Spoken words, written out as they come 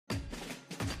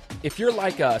If you're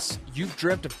like us, you've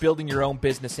dreamt of building your own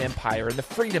business empire and the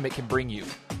freedom it can bring you.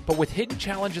 But with hidden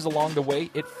challenges along the way,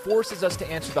 it forces us to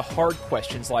answer the hard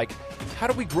questions like, how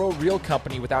do we grow a real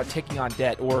company without taking on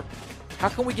debt? Or how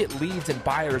can we get leads and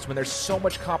buyers when there's so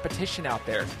much competition out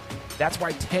there? That's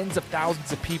why tens of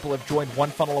thousands of people have joined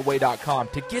OneFunnelAway.com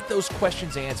to get those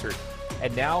questions answered.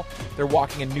 And now they're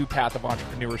walking a new path of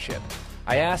entrepreneurship.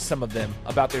 I asked some of them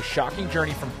about their shocking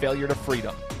journey from failure to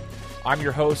freedom. I'm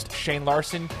your host, Shane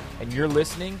Larson, and you're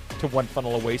listening to One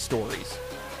Funnel Away Stories.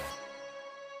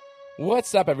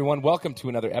 What's up, everyone? Welcome to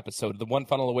another episode of the One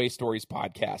Funnel Away Stories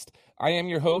podcast. I am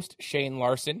your host, Shane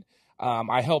Larson.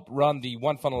 I help run the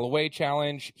One Funnel Away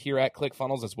Challenge here at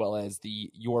ClickFunnels, as well as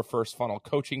the Your First Funnel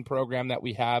coaching program that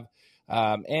we have.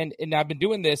 And I've been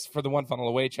doing this for the One Funnel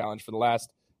Away Challenge for the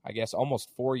last, I guess, almost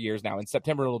 4 years now. In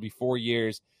September, it'll be 4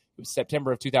 years. It was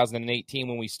September of 2018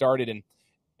 when we started, and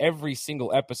every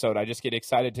single episode, I just get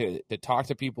excited to talk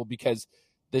to people because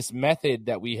this method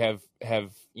that we have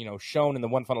shown in the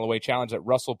One Funnel Away Challenge that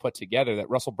Russell put together, that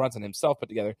Russell Brunson himself put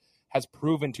together, has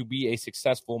proven to be a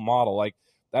successful model. Like,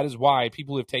 that is why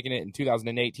people who have taken it in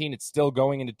 2018, it's still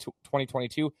going into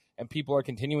 2022, and people are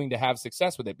continuing to have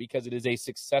success with it because it is a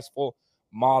successful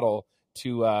model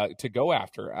to go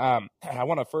after. I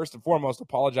want to first and foremost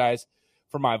apologize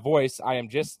for my voice. I am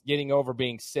just getting over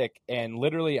being sick, and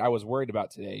literally I was worried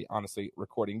about today, honestly,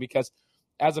 recording, because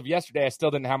as of yesterday, I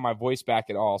still didn't have my voice back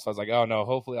at all. So I was like, oh no,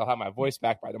 hopefully I'll have my voice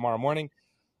back by tomorrow morning.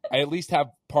 I at least have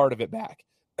part of it back.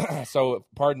 So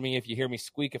pardon me if you hear me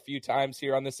squeak a few times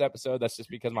here on this episode. That's just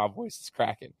because my voice is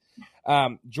cracking.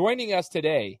 Joining us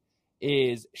today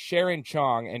is Sharon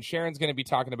Chong, and Sharon's going to be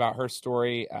talking about her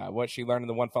story, what she learned in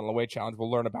the One Funnel Away Challenge.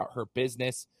 We'll learn about her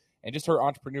business and just her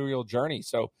entrepreneurial journey.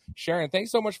 So, Sharon, thanks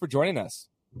so much for joining us.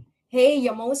 Hey,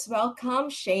 you're most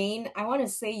welcome, Shane. I want to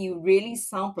say you really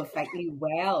sound perfectly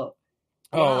well.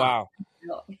 Oh, wow.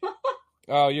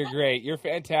 Oh, you're great. You're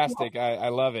fantastic. I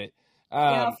love it.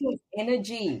 Full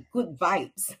energy, good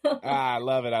vibes. I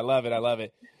love it. I love it. I love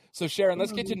it. So, Sharon,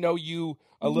 let's get to know you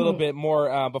a little bit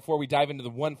more before we dive into the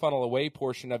One Funnel Away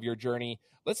portion of your journey.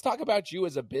 Let's talk about you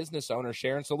as a business owner,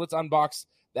 Sharon. So let's unbox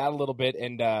that a little bit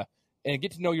and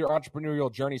get to know your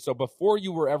entrepreneurial journey. So before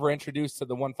you were ever introduced to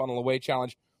the One Funnel Away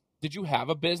Challenge, did you have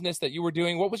a business that you were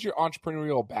doing? What was your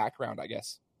entrepreneurial background, I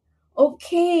guess?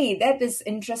 Okay, that is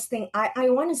interesting. I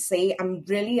want to say I'm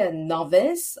really a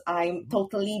novice. I'm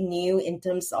totally new in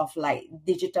terms of like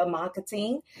digital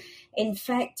marketing. In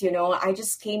fact, I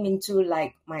just came into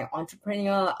like my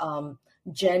entrepreneur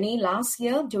journey last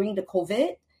year during the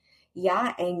COVID.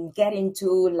 Yeah, and get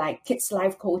into like kids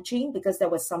life coaching because there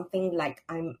was something like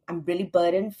I'm really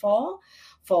burdened for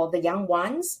the young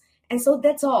ones. And so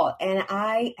that's all. And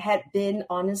I had been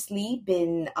honestly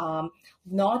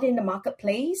not in the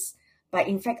marketplace, but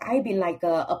in fact, I've been like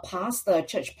a pastor,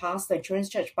 church pastor, children's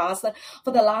church pastor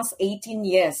for the last 18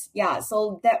 years. Yeah,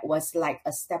 so that was like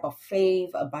a step of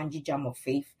faith, a bungee jump of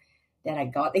faith that I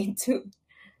got into.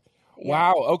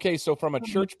 Yeah. Wow. Okay. So from a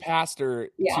church pastor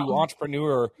to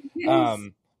entrepreneur,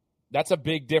 that's a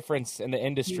big difference in the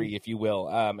industry, if you will.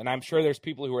 And I'm sure there's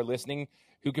people who are listening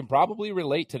who can probably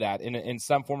relate to that in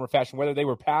some form or fashion, whether they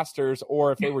were pastors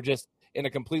or if they were just in a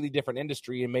completely different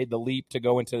industry and made the leap to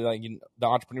go into the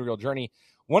entrepreneurial journey.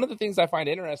 One of the things I find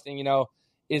interesting,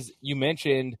 is you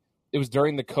mentioned it was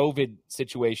during the COVID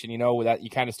situation, that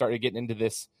you kind of started getting into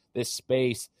this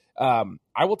space.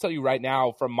 I will tell you right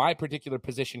now, from my particular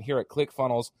position here at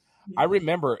ClickFunnels, I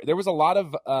remember there was a lot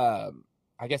of,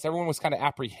 I guess everyone was kind of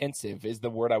apprehensive is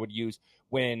the word I would use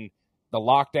when the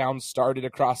lockdown started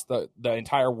across the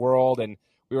entire world. And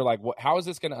we were like, how is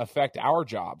this going to affect our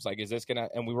jobs? Like, is this going to,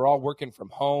 and we were all working from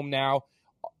home now.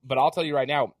 But I'll tell you right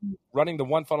now, running the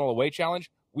One Funnel Away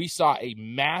Challenge, we saw a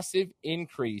massive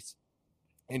increase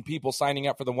in people signing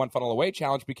up for the One Funnel Away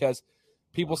Challenge because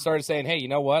people started saying, hey, you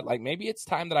know what? Like, maybe it's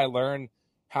time that I learn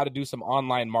how to do some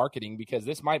online marketing because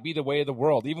this might be the way of the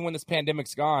world. Even when this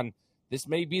pandemic's gone, this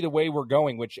may be the way we're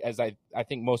going, which as I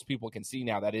think most people can see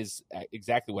now, that is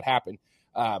exactly what happened.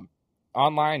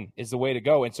 Online is the way to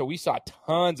go. And so we saw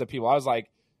tons of people.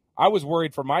 I was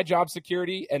worried for my job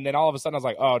security. And then all of a sudden I was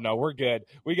like, oh no, we're good.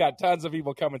 We got tons of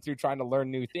people coming through trying to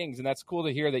learn new things. And that's cool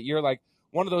to hear that you're like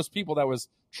one of those people that was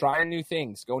trying new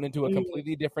things, going into a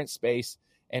completely different space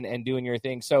and doing your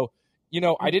thing. So,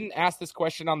 I didn't ask this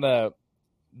question on the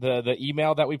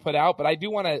email that we put out, but I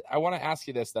want to ask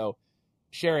you this though,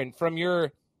 Sharon, from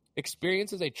your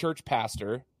experience as a church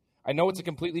pastor, I know it's a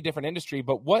completely different industry,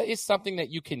 but what is something that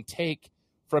you can take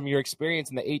from your experience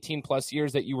in the 18 plus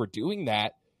years that you were doing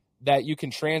that you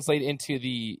can translate into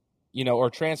the, or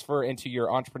transfer into your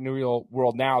entrepreneurial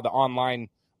world now, the online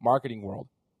marketing world?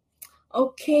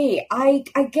 Okay, I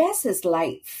guess it's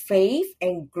like faith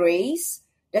and grace.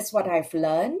 That's what I've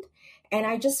learned. And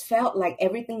I just felt like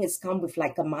everything has come with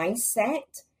like a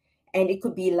mindset. And it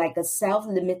could be like a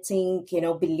self-limiting,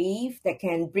 belief that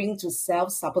can bring to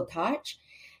self-sabotage.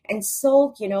 And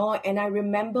so, and I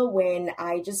remember when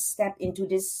I just stepped into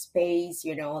this space,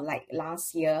 like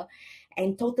last year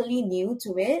and totally new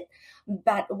to it.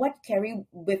 But what carried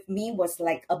with me was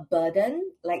like a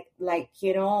burden, like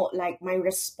my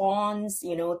response,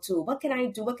 to what can I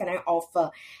do, what can I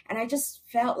offer. And I just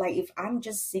felt like if I'm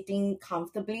just sitting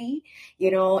comfortably,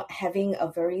 having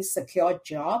a very secure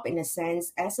job in a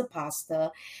sense as a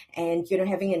pastor, and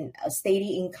having a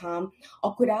steady income,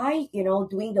 or could I,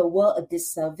 doing the world a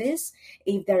disservice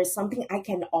if there is something I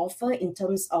can offer in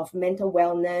terms of mental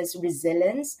wellness,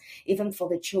 resilience, even for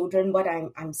the children. What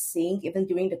I'm seeing even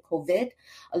during the COVID,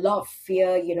 a lot of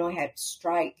fear, had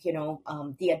strike,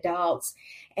 the adults,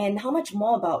 and how much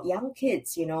more about young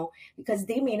kids, because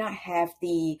they may not have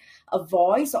a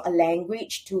voice or a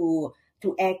language to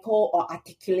echo or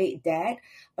articulate that.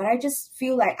 But I just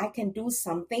feel like I can do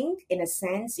something in a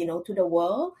sense, to the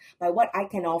world by what I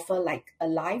can offer, like a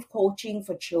life coaching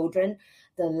for children,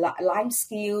 the life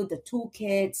skill, the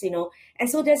toolkits, and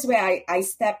so that's where I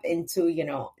step into,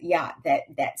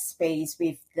 that space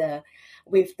with the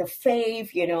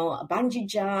faith, a bungee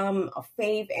jump of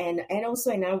faith, and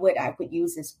also another word I could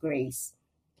use is grace.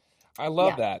 I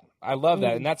love Yeah. that. I love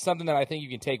that. And that's something that I think you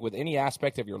can take with any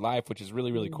aspect of your life, which is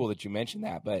really, really cool that you mentioned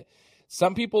that. But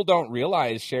some people don't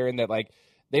realize, Sharon, that like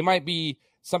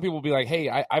some people will be like, hey,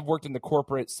 I've worked in the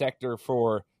corporate sector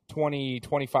for 20,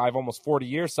 25, almost 40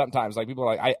 years sometimes. Like people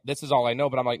are like, this is all I know.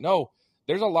 But I'm like, no,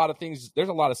 there's a lot of things. There's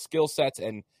a lot of skill sets.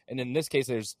 And in this case,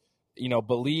 there's,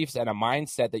 beliefs and a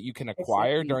mindset that you can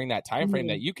acquire during that time frame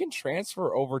that you can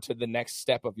transfer over to the next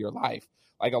step of your life.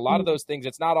 Like a lot of those things,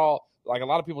 it's not all, like a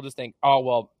lot of people just think, oh,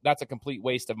 well, that's a complete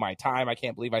waste of my time. I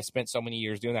can't believe I spent so many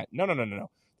years doing that. No.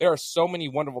 There are so many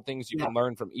wonderful things you can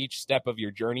learn from each step of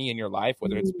your journey in your life,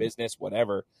 whether it's business,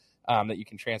 whatever, that you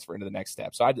can transfer into the next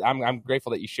step. So I'm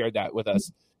grateful that you shared that with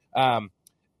us.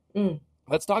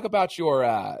 Let's talk about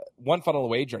your One Funnel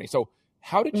Away journey. So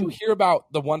how did you hear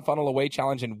about the One Funnel Away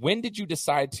challenge, and when did you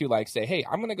decide to like say, hey,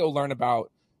 I'm going to go learn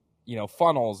about,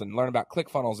 funnels and learn about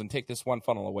ClickFunnels and take this One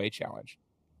Funnel Away challenge?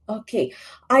 Okay,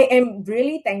 I am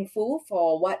really thankful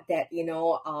for what that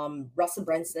Russell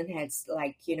Brunson has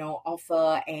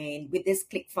offer, and with this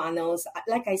ClickFunnels,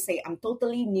 like I say, I'm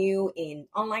totally new in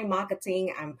online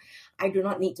marketing. I do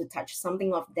not need to touch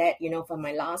something of that for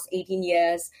my last 18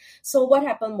 years. So what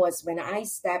happened was when I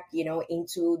stepped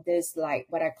into this like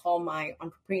what I call my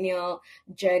entrepreneurial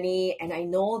journey, and I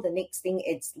know the next thing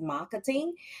it's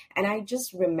marketing, and I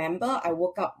just remember I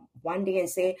woke up one day and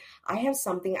say, I have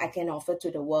something I can offer to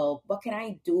the world. What can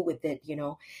I do with it,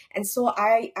 And so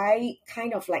I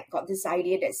kind of like got this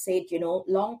idea that said,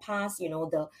 long past,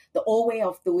 the old way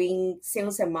of doing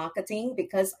sales and marketing,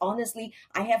 because honestly,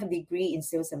 I have a degree in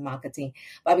sales and marketing.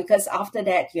 But because after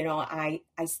that,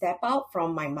 I step out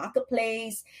from my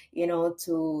marketplace,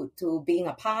 to being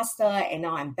a pastor, and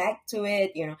now I'm back to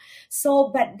it, So,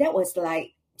 but that was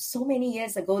like so many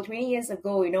years ago, 20 years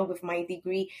ago, with my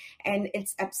degree, and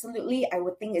it's absolutely, I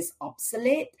would think, is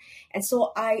obsolete. And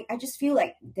so I just feel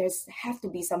like there's have to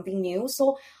be something new.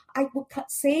 So I would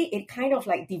say it kind of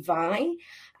like divine.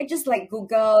 I just like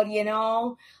Google,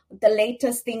 the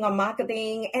latest thing on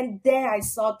marketing, and there I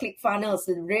saw ClickFunnels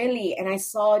really, and I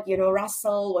saw,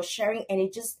 Russell was sharing, and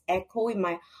it just echoed in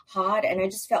my heart, and I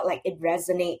just felt like it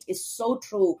resonates. It's so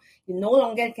true. You no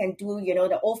longer can do,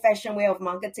 the old-fashioned way of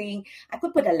marketing. I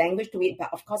could put a language to it, but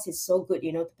of course it's so good,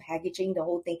 to packaging the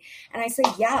whole thing. And I said,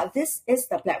 yeah, this is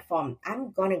the platform.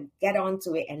 I'm gonna get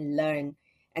onto it and learn.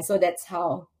 And so that's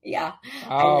how, yeah.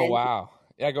 Oh, wow.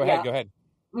 Yeah, go ahead.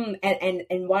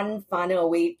 And One Funnel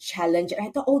Away challenge. And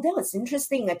I thought, oh, that was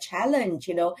interesting, a challenge,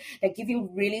 that give you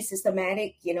really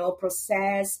systematic,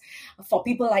 process for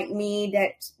people like me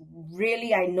that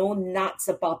really I know nuts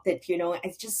about it,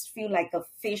 I just feel like a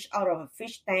fish out of a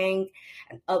fish tank,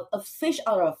 a fish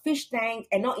out of a fish tank,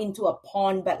 and not into a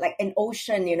pond, but like an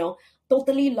ocean,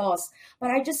 totally lost.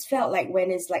 But I just felt like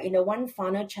when it's like in a One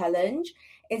Funnel challenge,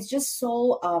 it's just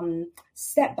so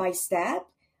step by step.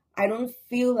 I don't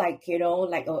feel like, I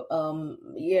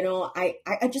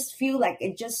just feel like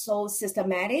it's just so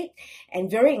systematic and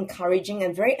very encouraging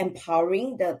and very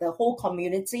empowering. The whole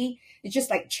community is just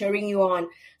like cheering you on.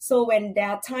 So when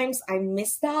there are times I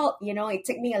missed out, it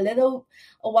took me a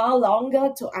while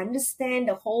longer to understand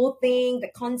the whole thing, the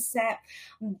concept.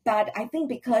 But I think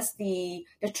because the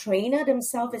trainer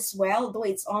themselves as well, though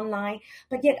it's online,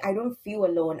 but yet I don't feel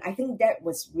alone. I think that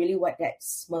was really what that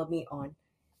spurred me on.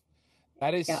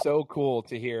 That is so cool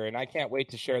to hear, and I can't wait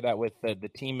to share that with the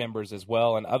team members as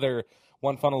well and other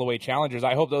One Funnel Away challengers.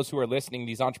 I hope those who are listening,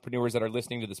 these entrepreneurs that are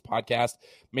listening to this podcast,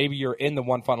 maybe you're in the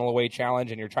One Funnel Away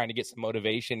challenge and you're trying to get some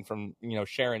motivation from,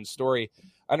 Sharon's story.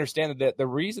 Understand that the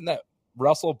reason that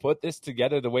Russell put this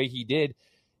together the way he did,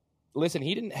 listen,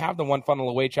 he didn't have the One Funnel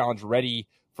Away challenge ready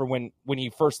for when he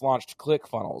first launched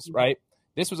ClickFunnels, right?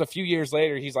 This was a few years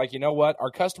later. He's like, you know what? Our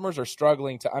customers are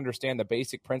struggling to understand the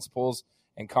basic principles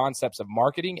and concepts of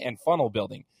marketing and funnel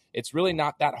building. It's really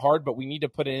not that hard, but we need to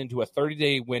put it into a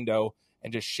 30-day window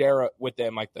and just share it with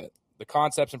them, like the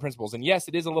concepts and principles. And yes,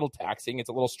 it is a little taxing. It's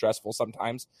a little stressful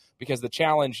sometimes because the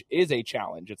challenge is a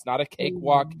challenge. It's not a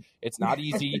cakewalk. It's not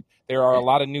easy. There are a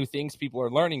lot of new things people are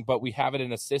learning, but we have it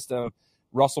in a system.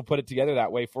 Russell put it together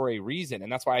that way for a reason.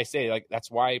 And that's why I say, like,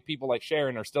 that's why people like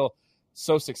Sharon are still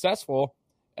so successful,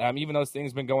 even though this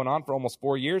thing's been going on for almost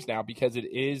 4 years now, because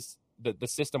it is the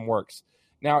system works.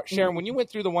 Now, Sharon, when you went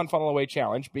through the One Funnel Away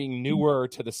challenge, being newer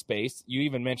to the space, you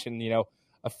even mentioned,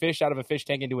 a fish out of a fish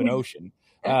tank into an ocean.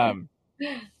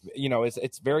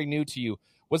 It's very new to you.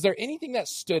 Was there anything that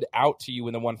stood out to you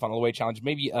in the One Funnel Away challenge?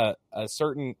 Maybe a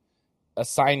certain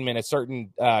assignment, a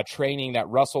certain training that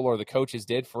Russell or the coaches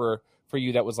did for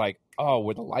you that was like, oh,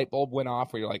 where the light bulb went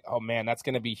off, where you're like, oh man, that's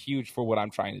going to be huge for what I'm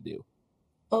trying to do?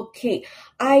 Okay,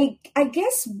 I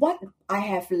guess what I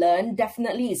have learned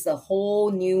definitely is a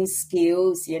whole new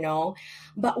skills,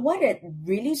 But what it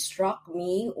really struck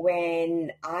me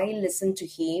when I listened to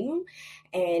him,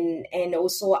 and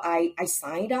also I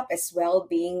signed up as well,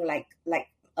 being like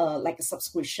a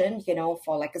subscription,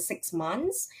 for like a 6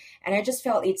 months. And I just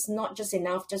felt it's not just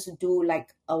enough just to do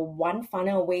like a One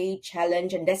Funnel Away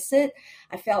challenge and that's it.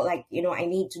 I felt like, I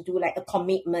need to do like a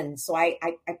commitment. So I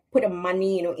put a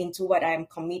money, into what I'm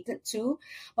committed to.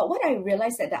 But what I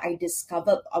realized that I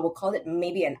discovered, I will call it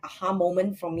maybe an aha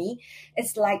moment for me.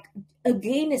 It's like,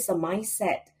 again, it's a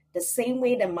mindset. The same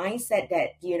way the mindset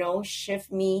that,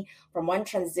 shift me from one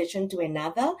transition to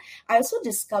another. I also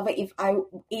discovered if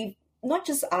not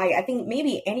just I think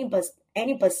maybe any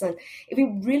person, if we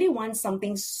really want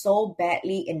something so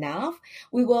badly enough,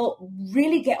 we will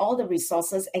really get all the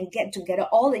resources and get together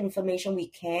all the information we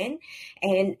can.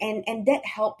 And that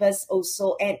help us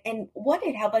also. And what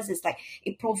it helps us is like,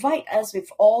 it provide us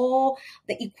with all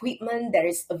the equipment that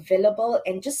is available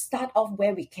and just start off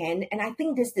where we can. And I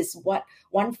think this is what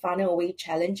One Funnel Away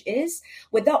challenge is,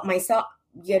 without myself,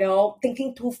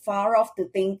 thinking too far off to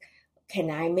think, can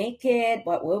I make it?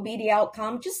 What will be the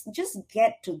outcome? Just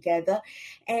get together.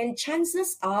 And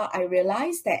chances are, I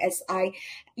realize that as I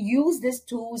use these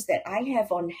tools that I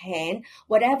have on hand,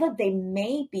 whatever they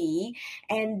may be,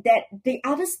 and that the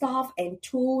other stuff and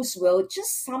tools will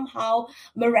just somehow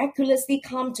miraculously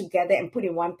come together and put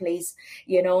in one place,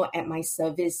 at my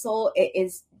service. So it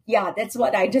is, that's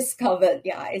what I discovered.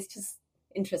 Yeah, it's just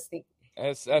interesting.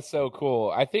 That's so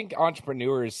cool. I think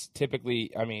entrepreneurs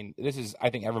typically, I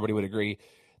think everybody would agree,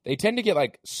 they tend to get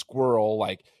like squirrel,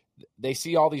 like they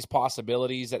see all these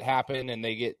possibilities that happen and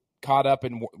they get caught up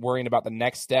in worrying about the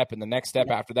next step and the next step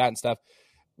after that and stuff.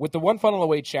 With the One Funnel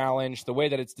Away challenge, the way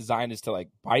that it's designed is to like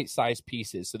bite-sized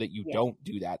pieces so that you don't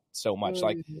do that so much.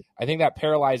 Like, I think that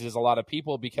paralyzes a lot of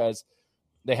people because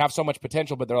they have so much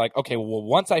potential, but they're like, okay, well,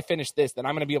 once I finish this, then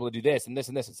I'm going to be able to do this and this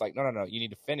and this. It's like, no, you need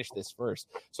to finish this first.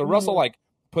 So Russell like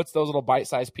puts those little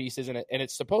bite-sized pieces in it, and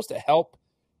it's supposed to help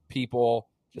people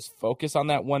just focus on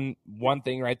that one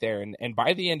thing right there. And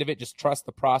by the end of it, just trust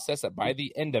the process that by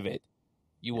the end of it,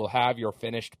 you will have your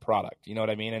finished product. You know what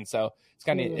I mean? And so it's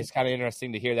kind of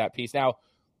interesting to hear that piece. Now,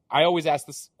 I always ask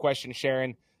this question,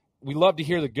 Sharon. We love to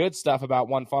hear the good stuff about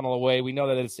One Funnel Away. We know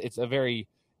that it's a very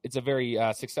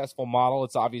successful model.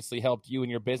 It's obviously helped you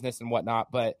and your business and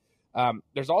whatnot, but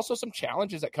there's also some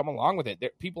challenges that come along with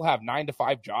it. People have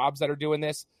 9-to-5 jobs that are doing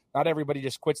this. Not everybody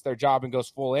just quits their job and goes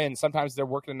full in. Sometimes they're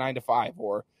working a 9-to-5,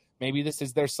 or maybe this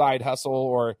is their side hustle,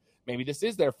 or maybe this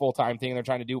is their full-time thing they're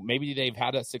trying to do. Maybe they've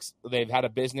had a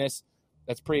business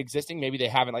that's pre-existing. Maybe they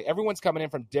haven't. Like, everyone's coming in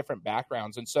from different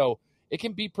backgrounds, and so it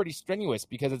can be pretty strenuous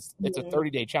because it's a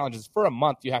 30-day challenge. It's for a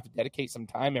month. You have to dedicate some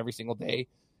time every single day.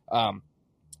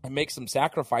 And make some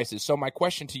sacrifices. So my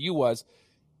question to you was,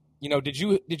 did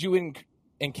you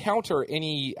encounter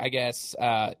any, I guess,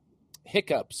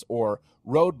 hiccups or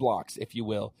roadblocks, if you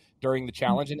will, during the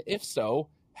challenge? And if so,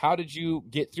 how did you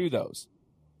get through those?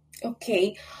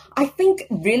 Okay, I think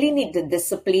really need the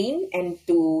discipline and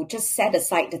to just set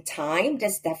aside the time.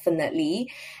 That's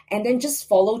definitely, and then just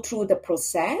follow through the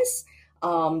process,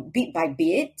 bit by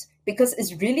bit. Because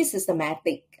it's really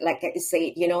systematic, like I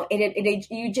said,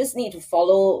 you just need to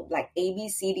follow like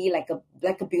ABCD, like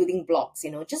like a building blocks,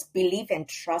 just believe and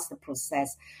trust the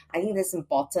process. I think that's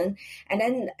important.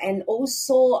 And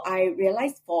also I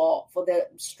realized for the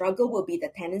struggle will be the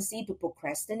tendency to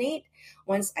procrastinate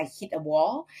once I hit a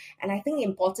wall. And I think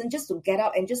important just to get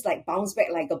up and just like bounce back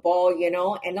like a ball,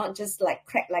 and not just like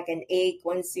crack like an egg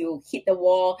once you hit the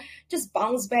wall. Just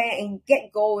bounce back and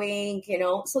get going,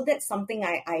 So that's something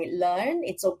I learned.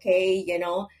 It's okay,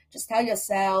 just tell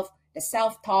yourself the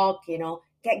self-talk,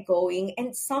 get going,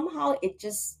 and somehow it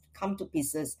just come to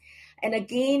pieces. And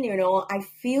again, I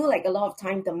feel like a lot of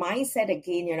time the mindset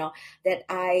again, that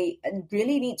I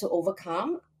really need to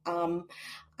overcome.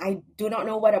 I do not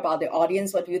know what about the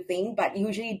audience, what do you think? But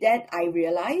usually that I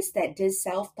realize that this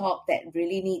self-talk that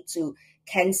really need to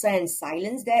cancel and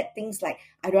silence that. Things like,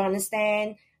 I don't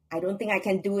understand, I don't think I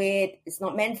can do it, it's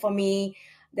not meant for me.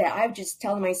 That I've just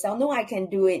tell myself, no, I can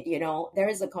do it, there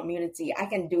is a community, I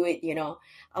can do it,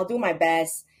 I'll do my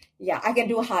best. Yeah, I can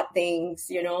do hard things,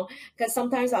 because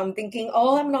sometimes I'm thinking,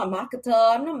 oh, I'm not a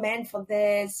marketer, I'm not meant for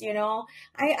this,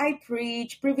 I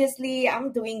preach, previously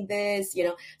I'm doing this,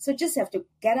 so just have to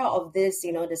get out of this,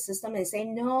 the system and say,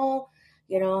 no,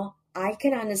 I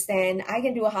can understand, I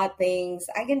can do hard things,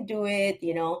 I can do it,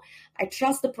 I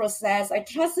trust the process, I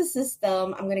trust the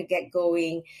system, I'm going to get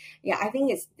going. Yeah, I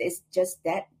think it's just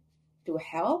that to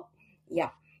help.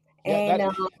 Yeah.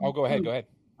 And go ahead.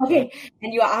 Okay,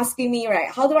 and you're asking me, right,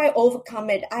 how do I overcome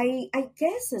it? I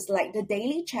guess it's like the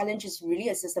daily challenge is really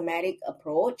a systematic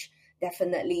approach,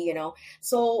 definitely,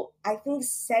 So I think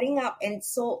setting up, and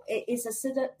so it is a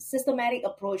systematic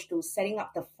approach to setting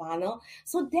up the funnel.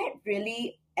 So that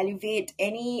really elevate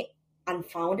any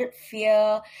unfounded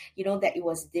fear, that it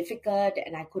was difficult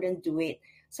and I couldn't do it.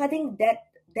 So I think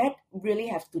that really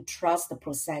have to trust the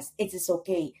process. It is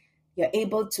okay. You're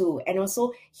able to, and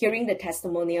also hearing the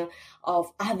testimonial of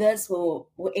others who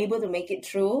were able to make it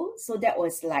through. So that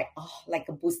was like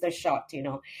a booster shot,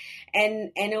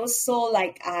 and also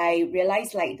like I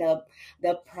realized like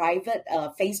the private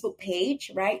Facebook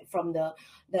page, right, from the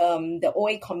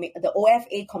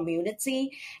OFA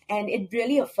community, and it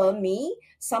really affirmed me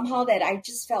somehow that I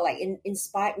just felt like it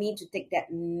inspired me to take that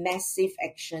massive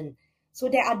action. So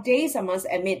there are days, I must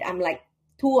admit, I'm like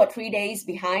 2 or 3 days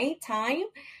behind time.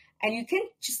 And you can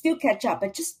still catch up,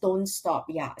 but just don't stop.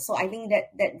 Yeah. So I think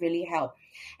that really helped.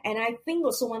 And I think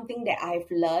also one thing that I've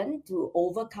learned to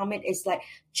overcome it is like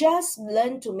just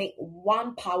learn to make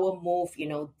one power move,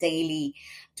 daily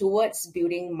towards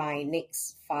building my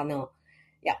next funnel.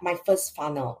 Yeah, my first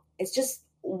funnel. It's just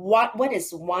what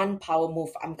is one power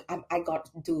move I got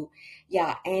to do.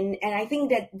 Yeah. And I think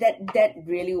that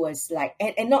really was like,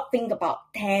 and not think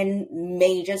about 10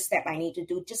 major steps I need to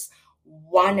do, just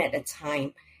one at a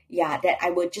time. Yeah, that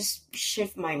I would just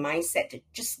shift my mindset to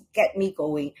just get me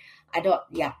going. I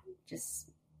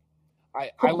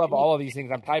love all of these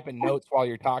things. I'm typing notes while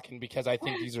you're talking because I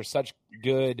think these are such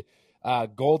good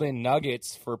golden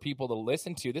nuggets for people to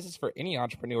listen to. This is for any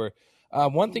entrepreneur.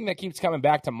 One thing that keeps coming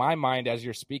back to my mind as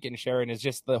you're speaking, Sharon, is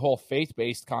just the whole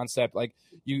faith-based concept. Like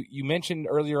you mentioned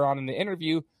earlier on in the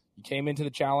interview, you came into the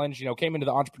challenge, came into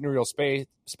the entrepreneurial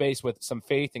space with some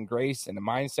faith and grace and a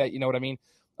mindset, you know what I mean?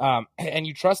 And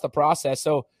you trust the process.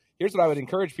 So here's what I would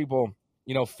encourage people,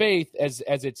 faith as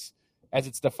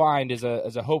it's defined is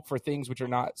a hope for things which are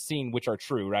not seen, which are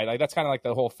true, right? Like that's kind of like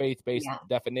the whole faith-based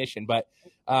definition. But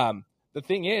the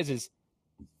thing is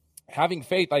having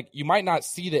faith, like you might not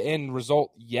see the end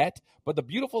result yet, but the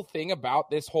beautiful thing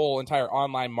about this whole entire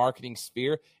online marketing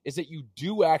sphere is that you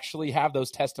do actually have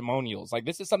those testimonials. Like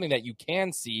this is something that you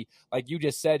can see, like you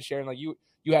just said, Sharon, like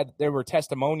there were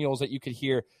testimonials that you could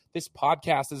hear. This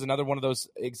podcast is another one of those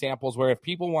examples where if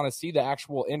people want to see the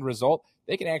actual end result,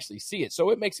 they can actually see it. So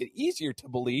it makes it easier to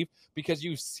believe because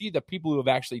you see the people who have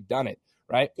actually done it,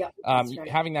 right? Yeah, right.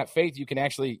 Having that faith, you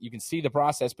can see the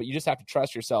process, but you just have to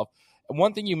trust yourself. And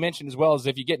one thing you mentioned as well is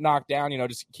if you get knocked down,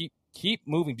 just keep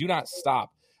moving. Do not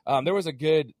stop. There was a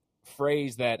good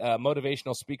phrase that a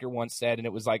motivational speaker once said, and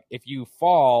it was like, if you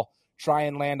fall, try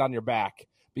and land on your back.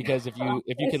 Because if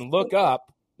you can look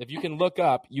up,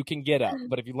 you can get up.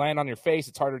 But if you land on your face,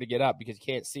 it's harder to get up because you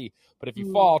can't see. But if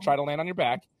you fall, try to land on your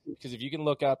back because if you can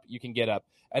look up, you can get up.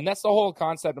 And that's the whole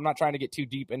concept. I'm not trying to get too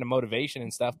deep into motivation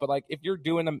and stuff, but like if you're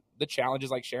doing the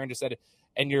challenges like Sharon just said,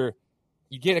 and you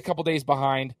get a couple days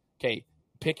behind, okay,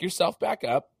 pick yourself back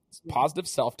up. Positive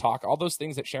self-talk, all those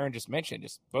things that Sharon just mentioned,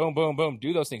 just boom, boom, boom,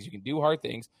 do those things. You can do hard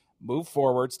things, move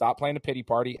forward, stop playing a pity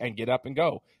party, and get up and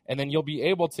go. And then you'll be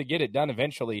able to get it done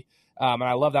eventually. And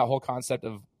I love that whole concept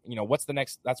of,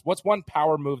 what's one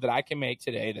power move that I can make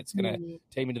today that's going to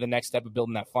take me to the next step of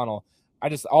building that funnel.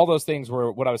 all those things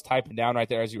were what I was typing down right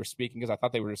there as you were speaking, because I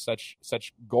thought they were such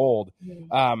gold.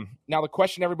 Now the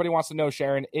question everybody wants to know,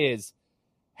 Sharon, is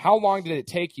how long did it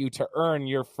take you to earn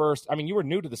your first, I mean, you were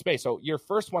new to the space, so your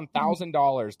first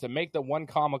 $1,000 to make the 1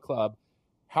 Comma Club,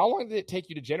 how long did it take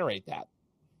you to generate that?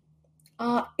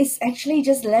 It's actually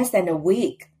just less than a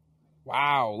week.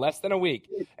 Wow, less than a week.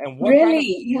 And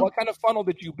what kind of funnel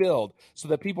did you build so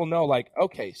that people know, like,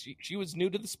 okay, she was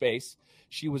new to the space.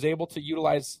 She was able to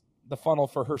utilize the funnel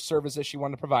for her services she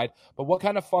wanted to provide. But what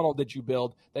kind of funnel did you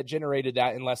build that generated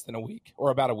that in less than a week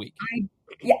or about a week?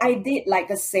 I did like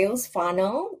a sales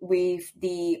funnel with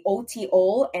the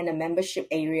OTO and a membership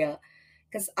area,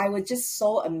 because I was just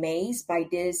so amazed by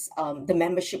this, the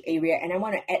membership area, and I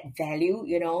want to add value,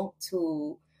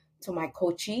 to my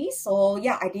coachees. So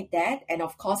yeah, I did that. And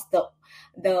of course the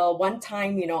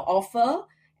one-time, offer,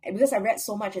 because I read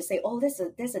so much, I say, oh, there's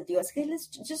a deal. Okay, let's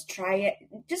just try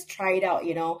it out,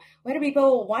 whether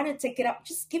people want to take it up,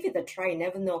 just give it a try. You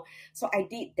never know. So I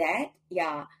did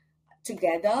that,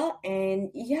 together, and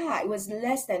it was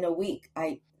less than a week.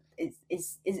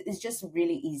 It's just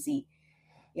really easy.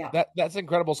 Yeah, that's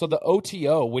incredible. So the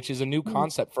OTO, which is a new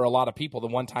concept for a lot of people, the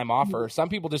one-time offer, some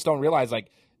people just don't realize,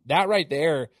 like, that right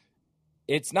there,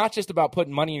 it's not just about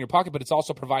putting money in your pocket, but it's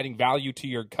also providing value to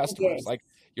your customers. Yes. Like,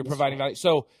 you're providing value.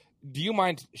 So do you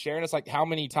mind sharing us, like, how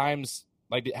many times,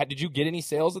 like, did you get any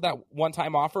sales of that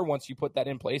one-time offer once you put that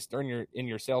in place during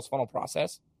your sales funnel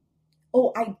process?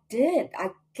 Oh, I did.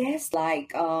 I guess,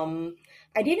 like, I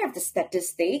didn't have the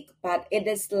statistic, but it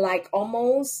is like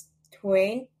almost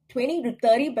 20 to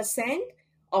 30%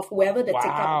 of whoever the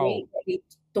take-up rate that we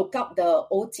took up the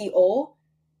OTO.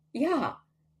 Yeah.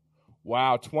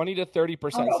 Wow, 20 to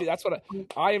 30%. See, that's what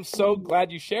I am so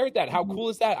glad you shared that. How cool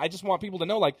is that? I just want people to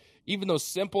know, like, even though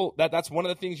simple, that's one of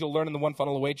the things you'll learn in the One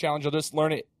Funnel Away Challenge. You'll just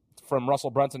learn it from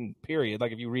Russell Brunson, period.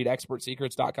 Like, if you read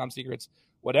expertsecrets.com secrets,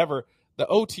 whatever, the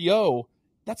OTO,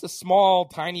 that's a small,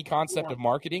 tiny concept of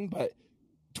marketing, but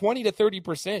 20 to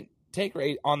 30% take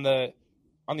rate on the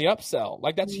upsell.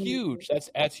 Like, that's huge.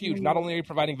 That's huge. Not only are you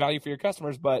providing value for your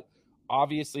customers, but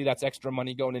obviously that's extra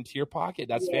money going into your pocket.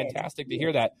 That's fantastic to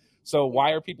hear that. So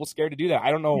why are people scared to do that?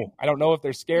 I don't know. I don't know if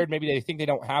they're scared. Maybe they think they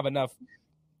don't have enough.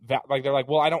 Like, they're like,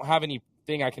 well, I don't have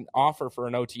anything I can offer for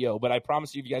an OTO. But I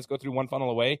promise you, if you guys go through One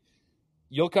Funnel Away,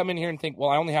 you'll come in here and think,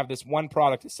 well, I only have this one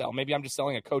product to sell. Maybe I'm just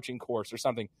selling a coaching course or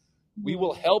something. We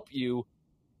will help you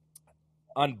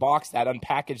unbox that,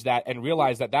 unpackage that, and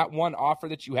realize that one offer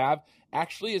that you have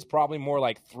actually is probably more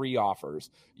like 3 offers.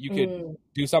 You could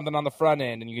do something on the front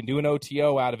end, and you can do an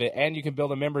OTO out of it, and you can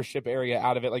build a membership area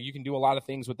out of it. Like, you can do a lot of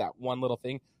things with that one little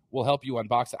thing. We'll help you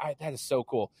unbox it. That is so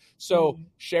cool. So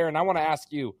Sharon, I want to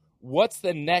ask you, what's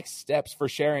the next steps for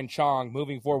Sharon Chong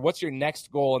moving forward? What's your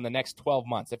next goal in the next 12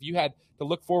 months? If you had to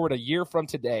look forward a year from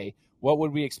today, what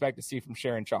would we expect to see from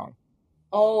Sharon Chong?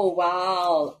 Oh,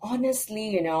 wow.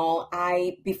 Honestly,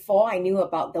 before I knew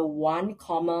about the 1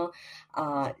 Comma,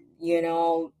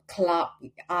 club,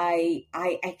 I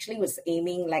actually was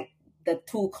aiming like the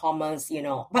 2 commas,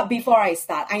 but before I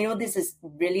start, I know this is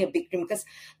really a big dream, because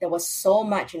there was so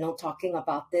much, talking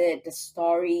about it, the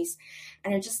stories,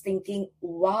 and I'm just thinking,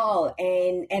 wow.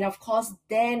 And of course,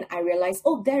 then I realized,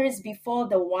 there is before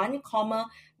the 1 comma,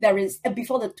 there is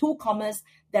before the 2 commas,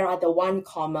 there are the 1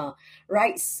 comma,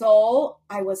 right? So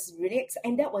I was really excited.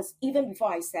 And that was even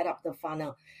before I set up the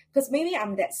funnel, because maybe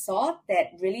I'm that sort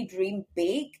that really dream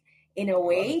big in a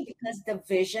way, because the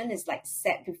vision is like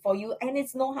set before you, and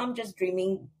it's no harm just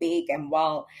dreaming big and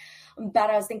wild. But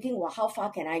I was thinking, well, how far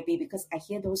can I be? Because I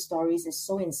hear those stories, it's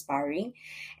so inspiring.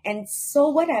 And so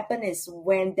what happened is,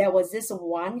 when there was this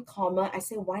 1 comma, I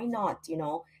said, why not?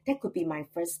 That could be my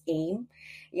first aim.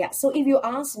 Yeah. So if you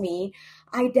ask me,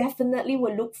 I definitely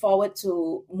will look forward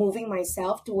to moving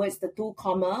myself towards the 2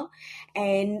 comma.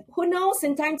 And who knows,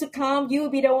 in time to come,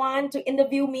 you'll be the one to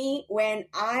interview me when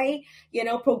I,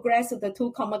 progress to the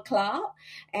 2 comma club.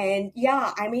 And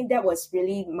that was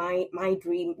really my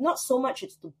dream. Not so much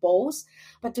it's to boast,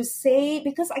 but to say,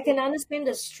 because I can understand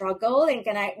the struggle, and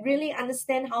can I really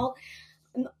understand how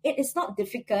it is not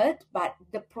difficult, but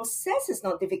the process is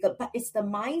not difficult, but it's the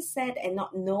mindset and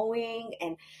not knowing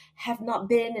and have not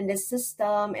been in the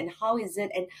system, and how is it,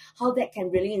 and how that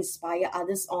can really inspire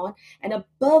others on. And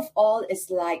above all, it's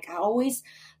like, I always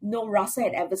know Russell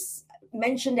had ever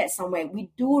mentioned that somewhere, we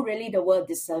do really the world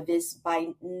disservice by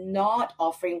not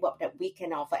offering what that we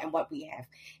can offer and what we have.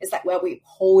 It's like, we're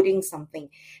holding something.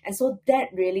 And so that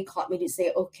really caught me to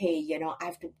say, okay, I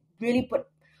have to really put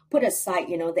put aside,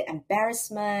 the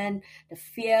embarrassment, the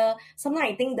fear.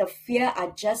 Sometimes I think the fear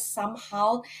are just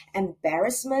somehow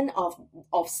embarrassment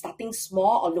of starting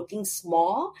small or looking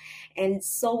small. And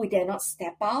so we dare not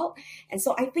step out. And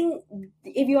so I think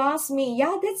if you ask me,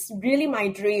 yeah, that's really my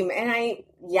dream. And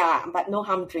but no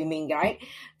harm dreaming, right?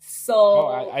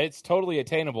 So it's totally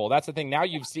attainable. That's the thing. Now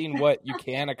you've seen what you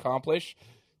can accomplish.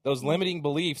 Those limiting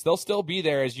beliefs, they'll still be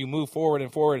there as you move forward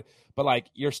and forward. But like,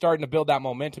 you're starting to build that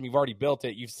momentum. You've already built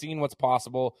it. You've seen what's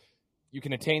possible. You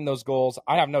can attain those goals.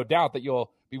 I have no doubt that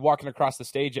you'll be walking across the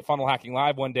stage at Funnel Hacking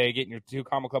Live one day, getting your 2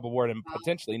 Comma Club award, and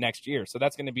potentially next year. So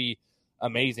that's going to be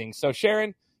amazing. So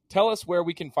Sharon, tell us where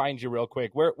we can find you real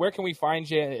quick. Where can we find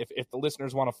you if the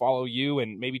listeners want to follow you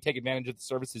and maybe take advantage of the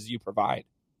services you provide?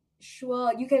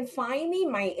 Sure. You can find me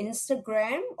my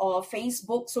Instagram or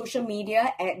Facebook social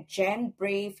media at Jen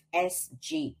Brave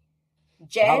SG.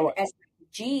 Jen as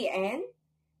GN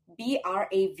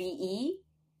BRAVE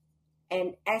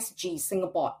and SG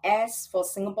Singapore. S for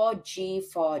Singapore, G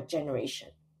for generation.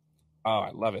 Oh,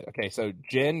 I love it. Okay, so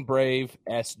Jen Brave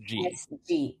SG.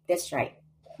 SG. That's right.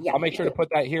 Yeah. I'll make sure to put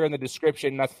that here in the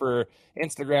description. That's for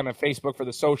Instagram and Facebook for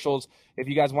the socials. If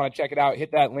you guys want to check it out,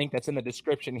 hit that link that's in the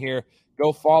description here.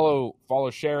 Go follow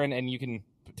Sharon, and you can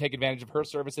take advantage of her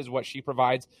services, what she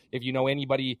provides. If you know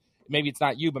anybody, maybe it's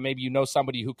not you, but maybe you know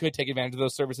somebody who could take advantage of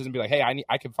those services and be like, hey,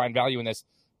 I can find value in this.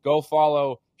 Go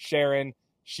follow Sharon.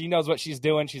 She knows what she's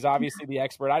doing. She's obviously the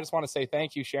expert. I just want to say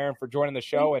thank you, Sharon, for joining the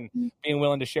show and being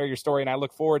willing to share your story. And I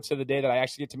look forward to the day that I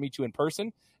actually get to meet you in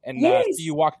person and see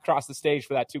you walk across the stage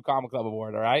for that 2 Comma Club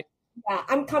award. All right? Yeah,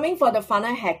 I'm coming for the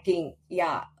Funnel Hacking.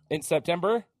 Yeah. In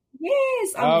September?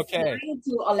 Yes, I'm flying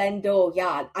to Orlando.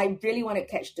 Yeah, I really want to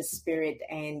catch the spirit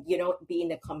and, be in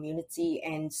the community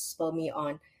and spur me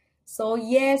on. So,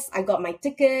 yes, I got my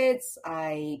tickets.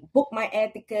 I booked my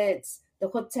air tickets, the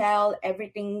hotel,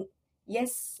 everything.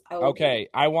 Yes. Okay.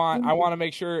 I want to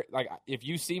make sure, like, if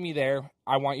you see me there,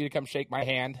 I want you to come shake my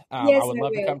hand. Yes, I would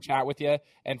love to come chat with you.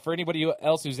 And for anybody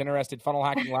else who's interested, Funnel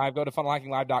Hacking Live, go to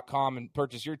funnelhackinglive.com and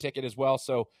purchase your ticket as well.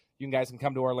 So you guys can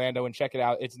come to Orlando and check it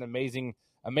out. It's an amazing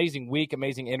week,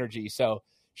 amazing energy. So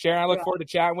Sharon, I look forward to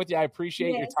chatting with you. I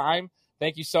appreciate your time.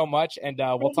 Thank you so much. And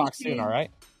we'll talk soon. All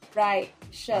right. Right.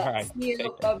 Sure. All right. See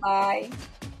you. Bye-bye.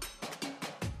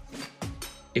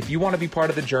 If you want to be part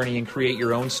of the journey and create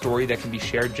your own story that can be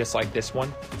shared just like this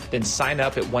one, then sign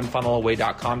up at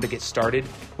onefunnelaway.com to get started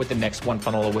with the next One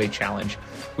Funnel Away challenge.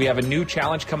 We have a new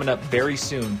challenge coming up very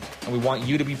soon, and we want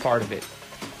you to be part of it.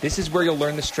 This is where you'll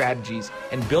learn the strategies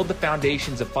and build the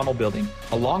foundations of funnel building,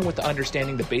 along with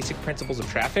understanding the basic principles of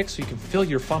traffic so you can fill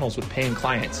your funnels with paying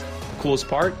clients. The coolest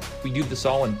part, we do this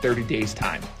all in 30 days'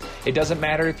 time. It doesn't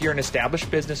matter if you're an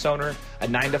established business owner, a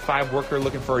 9-to-5 worker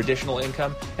looking for additional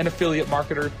income, an affiliate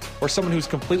marketer, or someone who's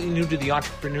completely new to the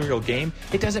entrepreneurial game.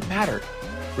 It doesn't matter.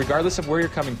 Regardless of where you're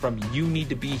coming from, you need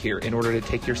to be here in order to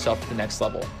take yourself to the next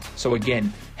level. So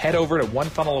again, head over to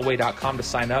onefunnelaway.com to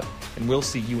sign up, and we'll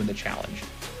see you in the challenge.